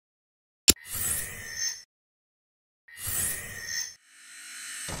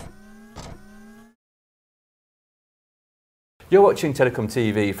You're watching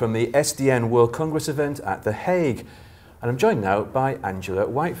TelecomTV from the SDN World Congress event at The Hague. And I'm joined now by Angela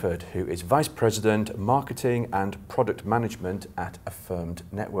Whiteford, who is Vice President, Marketing and Product Management at Affirmed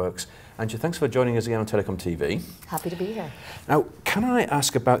Networks. Angela, thanks for joining us again on TelecomTV. Happy to be here. Now, can I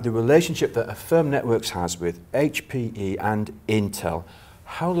ask about the relationship that Affirmed Networks has with HPE and Intel?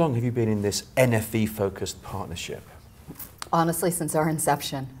 How long have you been in this NFV-focused partnership? Honestly, since our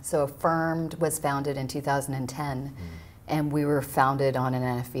inception. So Affirmed was founded in 2010. And we were founded on an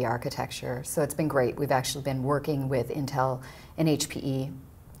NFV architecture. So it's been great. We've actually been working with Intel and HPE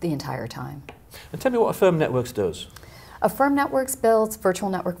the entire time. And tell me what Affirmed Networks does. Affirmed Networks builds virtual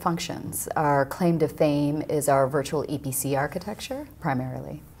network functions. Our claim to fame is our virtual EPC architecture,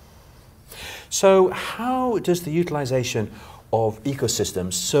 primarily. So how does the utilization of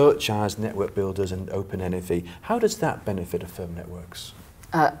ecosystems such as network builders and OpenNFE, how does that benefit Affirmed Networks?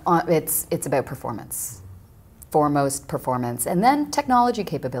 It's about performance. Foremost performance, and then technology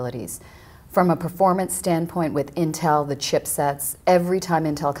capabilities. From a performance standpoint with Intel, the chipsets, every time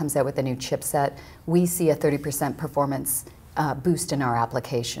Intel comes out with a new chipset, we see a 30% performance boost in our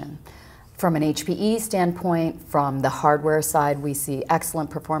application. From an HPE standpoint, from the hardware side, we see excellent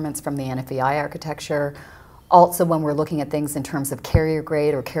performance from the NFVi architecture. Also, when we're looking at things in terms of carrier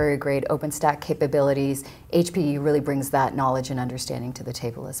grade or carrier grade OpenStack capabilities, HPE really brings that knowledge and understanding to the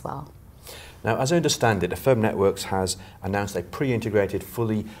table as well. Now, as I understand it, Affirmed Networks has announced a pre-integrated,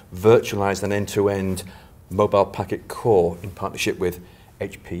 fully virtualized and end-to-end mobile packet core in partnership with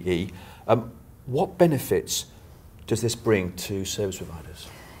HPE. What benefits does this bring to service providers?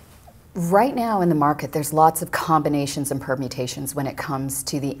 Right now in the market, there's lots of combinations and permutations when it comes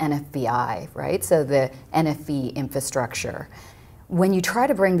to the NFVi, right? So the NFV infrastructure. When you try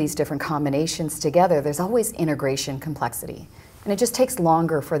to bring these different combinations together, there's always integration complexity. And it just takes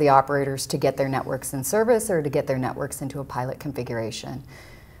longer for the operators to get their networks in service or to get their networks into a pilot configuration.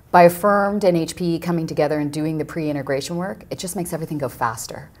 By Affirmed and HPE coming together and doing the pre-integration work, it just makes everything go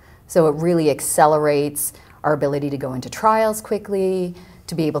faster. So it really accelerates our ability to go into trials quickly,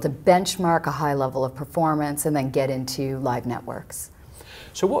 to be able to benchmark a high level of performance and then get into live networks.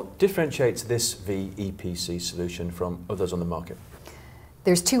 So what differentiates this VEPC solution from others on the market?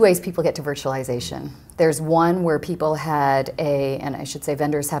 There's two ways people get to virtualization. There's one where people had and I should say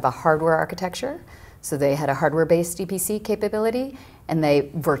vendors have a hardware architecture, so they had a hardware-based EPC capability, and they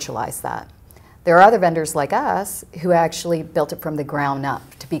virtualized that. There are other vendors like us who actually built it from the ground up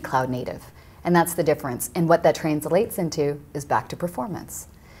to be cloud native, and that's the difference. And what that translates into is back to performance.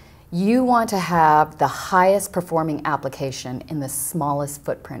 You want to have the highest performing application in the smallest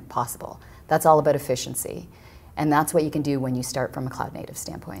footprint possible. That's all about efficiency. And that's what you can do when you start from a cloud-native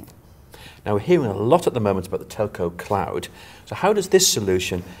standpoint. Now, we're hearing a lot at the moment about the telco cloud. So how does this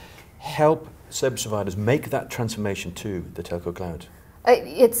solution help service providers make that transformation to the telco cloud?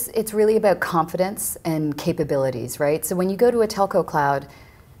 It's really about confidence and capabilities, right? So when you go to a telco cloud,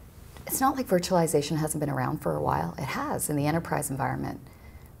 it's not like virtualization hasn't been around for a while. It has in the enterprise environment.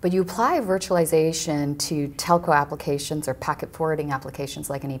 But you apply virtualization to telco applications or packet forwarding applications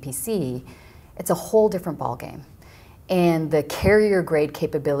like an EPC, it's a whole different ballgame. And the carrier grade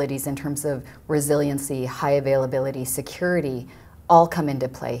capabilities in terms of resiliency, high availability, security, all come into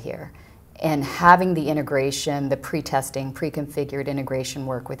play here. And having the integration, the pre-testing, pre-configured integration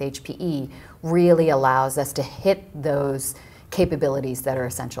work with HPE really allows us to hit those capabilities that are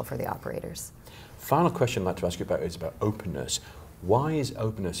essential for the operators. Final question I'd like to ask you about is about openness. Why is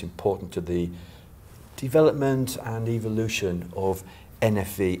openness important to the development and evolution of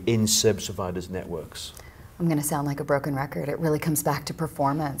NFV in service providers' networks? I'm going to sound like a broken record. It really comes back to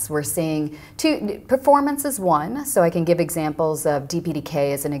performance. We're seeing performance is one, so I can give examples of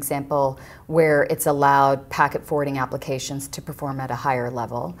DPDK as an example where it's allowed packet forwarding applications to perform at a higher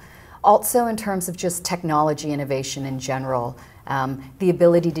level. Also in terms of just technology innovation in general, the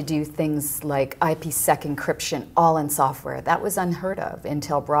ability to do things like IPsec encryption all in software, that was unheard of.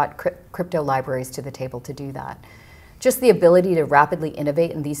 Intel brought crypto libraries to the table to do that. Just the ability to rapidly innovate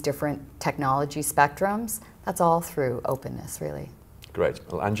in these different technology spectrums, that's all through openness, really. Great.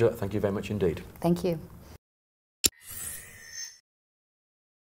 Well, Angela, thank you very much indeed. Thank you.